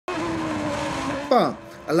Spa,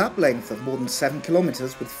 a lap length of more than 7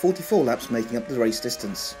 kilometres with 44 laps making up the race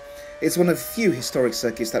distance. It's one of the few historic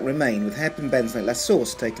circuits that remain, with hairpin bends like La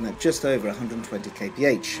Source taken at just over 120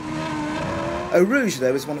 kph. Eau Rouge,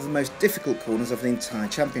 though, is one of the most difficult corners of the entire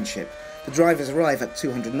championship. The drivers arrive at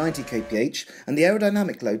 290 kph and the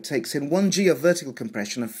aerodynamic load takes in 1g of vertical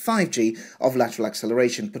compression and 5g of lateral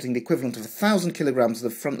acceleration, putting the equivalent of 1,000 kg on the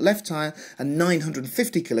front left tyre and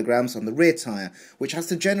 950 kg on the rear tyre, which has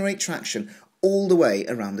to generate traction all the way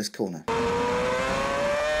around this corner.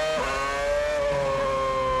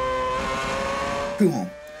 Pouhon.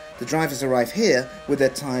 The drivers arrive here with their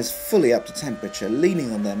tyres fully up to temperature,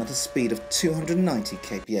 leaning on them at a speed of 290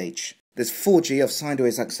 kph. There's 4g of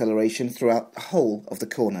sideways acceleration throughout the whole of the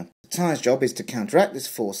corner. The tyre's job is to counteract this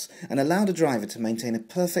force and allow the driver to maintain a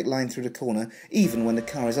perfect line through the corner even when the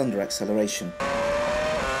car is under acceleration.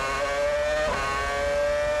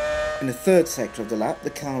 In the third sector of the lap, the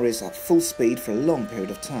car is at full speed for a long period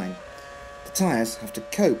of time. The tyres have to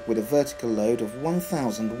cope with a vertical load of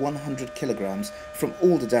 1,100 kg from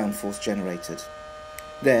all the downforce generated.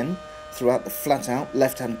 Then, throughout the flat-out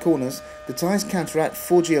left-hand corners, the tyres counteract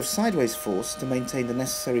 4g of sideways force to maintain the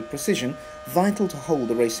necessary precision vital to hold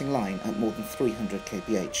the racing line at more than 300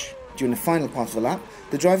 kph. During the final part of the lap,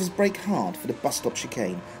 the drivers brake hard for the bus-stop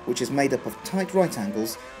chicane, which is made up of tight right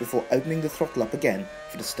angles before opening the throttle up again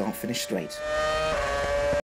for the start-finish straight.